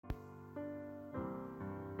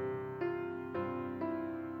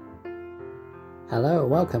Hello,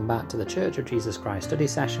 welcome back to the Church of Jesus Christ study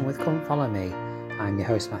session with Come Follow Me. I'm your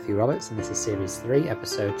host Matthew Roberts and this is Series 3,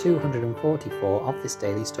 Episode 244 of this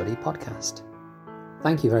daily study podcast.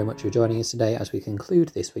 Thank you very much for joining us today as we conclude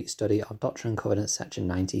this week's study of Doctrine and Covenants section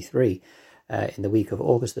 93 in the week of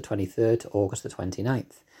August the 23rd to August the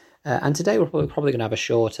 29th. And today we're probably going to have a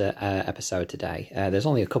shorter episode today. There's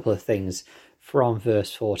only a couple of things from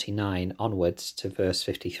verse 49 onwards to verse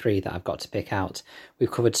 53 that I've got to pick out.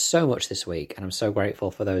 We've covered so much this week, and I'm so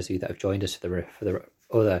grateful for those of you that have joined us for the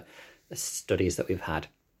other studies that we've had.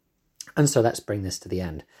 And so let's bring this to the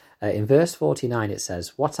end. In verse 49 it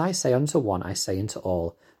says, "What I say unto one I say unto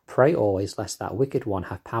all, pray always lest that wicked one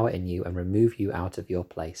have power in you and remove you out of your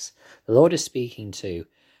place." The Lord is speaking to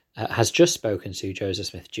has just spoken to Joseph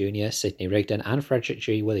Smith Jr., Sidney Rigdon and Frederick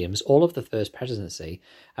G. Williams, all of the First Presidency,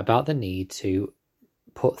 about the need to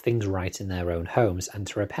put things right in their own homes and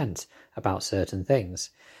to repent about certain things.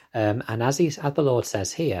 And as the Lord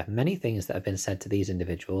says here, many things that have been said to these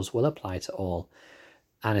individuals will apply to all.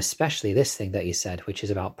 And especially this thing that he said, which is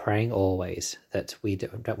about praying always, that we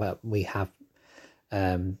have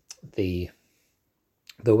the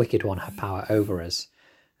wicked one have power over us.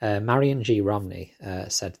 Marion G. Romney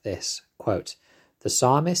said this, quote, "The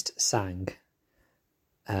psalmist sang,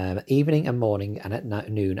 evening and morning and at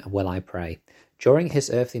noon will I pray. During his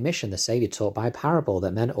earthly mission, the Saviour taught by parable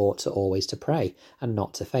that men ought to always to pray and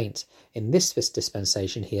not to faint. In this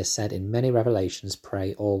dispensation, he has said in many revelations,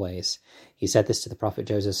 pray always. He said this to the prophet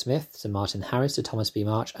Joseph Smith, to Martin Harris, to Thomas B.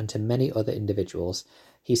 March, and to many other individuals.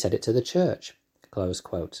 He said it to the church." Close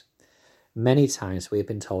quote. Many times we have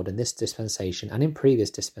been told in this dispensation and in previous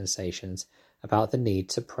dispensations about the need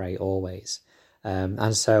to pray always.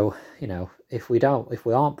 And so, if we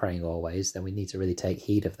aren't praying always, then we need to really take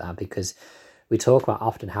heed of that, because we talk about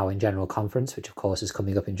often how in General Conference, which of course is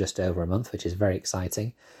coming up in just over a month, which is very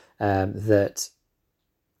exciting, that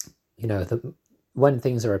when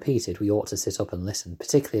things are repeated, we ought to sit up and listen,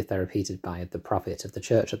 particularly if they're repeated by the prophet of the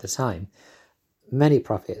church at the time. Many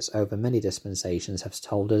prophets over many dispensations have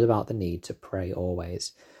told us about the need to pray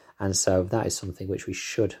always. And so that is something which we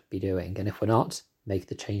should be doing. And if we're not, make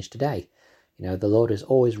the change today. The Lord is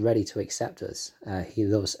always ready to accept us. He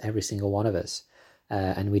loves every single one of us.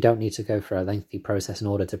 And we don't need to go through a lengthy process in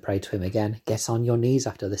order to pray to him again. Get on your knees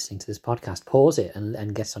after listening to this podcast. Pause it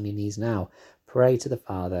and get on your knees now. Pray to the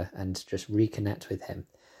Father and just reconnect with him.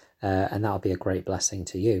 And that'll be a great blessing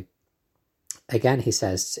to you. Again, he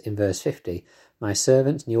says in verse 50, "My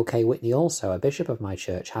servant Neil K. Whitney also, a bishop of my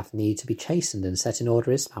church, hath need to be chastened and set in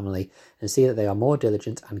order his family, and see that they are more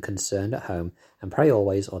diligent and concerned at home, and pray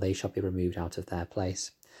always, or they shall be removed out of their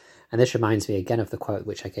place." And this reminds me again of the quote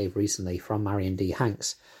which I gave recently from Marion D.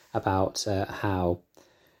 Hanks about how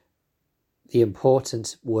the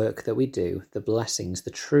important work that we do, the blessings,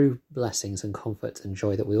 the true blessings and comfort and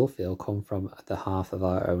joy that we all feel come from the hearth of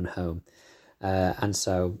our own home. And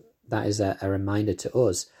so that is a reminder to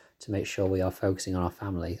us to make sure we are focusing on our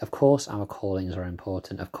family. Of course, our callings are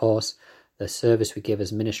important. Of course, the service we give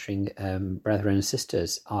as ministering brethren and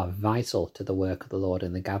sisters are vital to the work of the Lord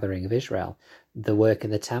in the gathering of Israel. The work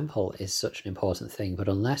in the temple is such an important thing, but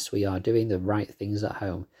unless we are doing the right things at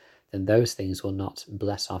home, then those things will not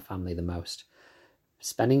bless our family the most.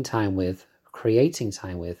 Spending time with, creating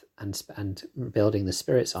time with, and building the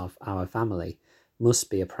spirits of our family must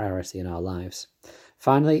be a priority in our lives.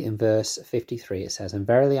 Finally, in verse 53, it says, "And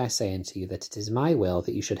verily I say unto you that it is my will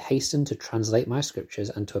that you should hasten to translate my scriptures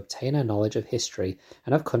and to obtain a knowledge of history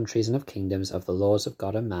and of countries and of kingdoms, of the laws of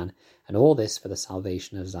God and man, and all this for the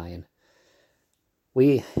salvation of Zion."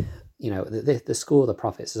 The school of the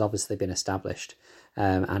prophets has obviously been established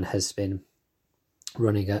and has been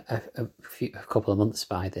running a couple of months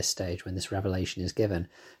by this stage when this revelation is given.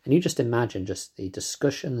 And you just imagine just the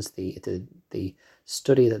discussions, the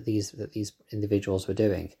study that these individuals were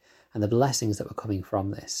doing, and the blessings that were coming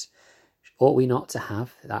from this. Ought we not to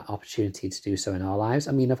have that opportunity to do so in our lives?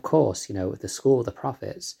 I mean, of course, the school of the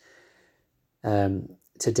prophets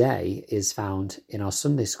today is found in our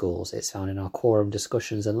Sunday schools. It's found in our quorum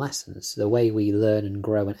discussions and lessons. The way we learn and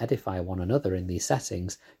grow and edify one another in these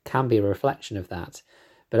settings can be a reflection of that.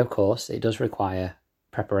 But of course, it does require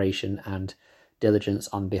preparation and diligence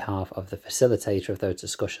on behalf of the facilitator of those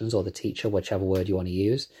discussions, or the teacher, whichever word you want to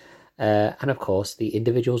use. And of course, the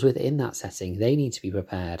individuals within that setting, they need to be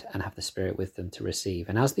prepared and have the Spirit with them to receive.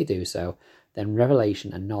 And as they do so, then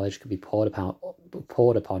revelation and knowledge can be poured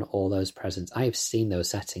upon all those present. I have seen those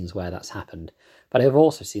settings where that's happened, but I have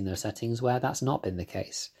also seen those settings where that's not been the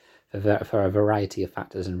case for a variety of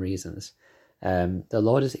factors and reasons. The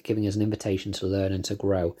Lord is giving us an invitation to learn and to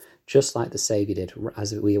grow, just like the Saviour did,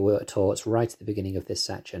 as we were taught right at the beginning of this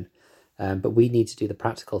section. But we need to do the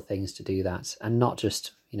practical things to do that, and not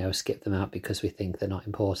just, skip them out because we think they're not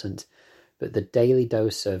important. But the daily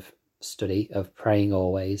dose of study, of praying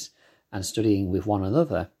always, and studying with one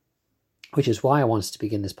another, which is why I wanted to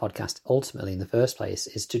begin this podcast ultimately in the first place,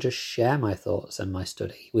 is to just share my thoughts and my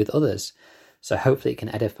study with others. So hopefully it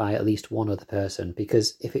can edify at least one other person,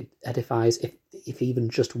 because if it edifies, if even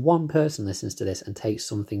just one person listens to this and takes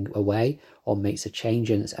something away or makes a change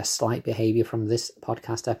in a slight behavior from this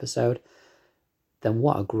podcast episode, then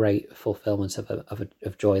what a great fulfillment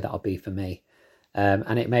of joy that'll be for me.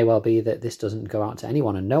 And it may well be that this doesn't go out to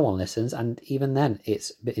anyone and no one listens. And even then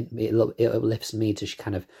it lifts me to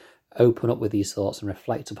kind of open up with these thoughts and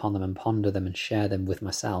reflect upon them and ponder them and share them with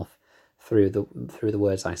myself through the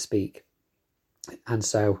words I speak. And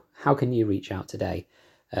so how can you reach out today?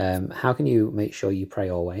 How can you make sure you pray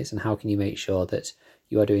always? And how can you make sure that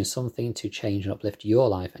you are doing something to change and uplift your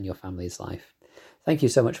life and your family's life? Thank you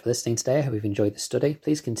so much for listening today. I hope you've enjoyed the study.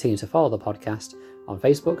 Please continue to follow the podcast on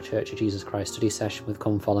Facebook, Church of Jesus Christ Study Session with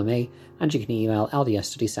Come Follow Me, and you can email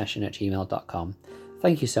ldsstudysession@gmail.com.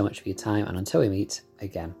 Thank you so much for your time, and until we meet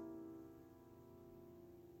again.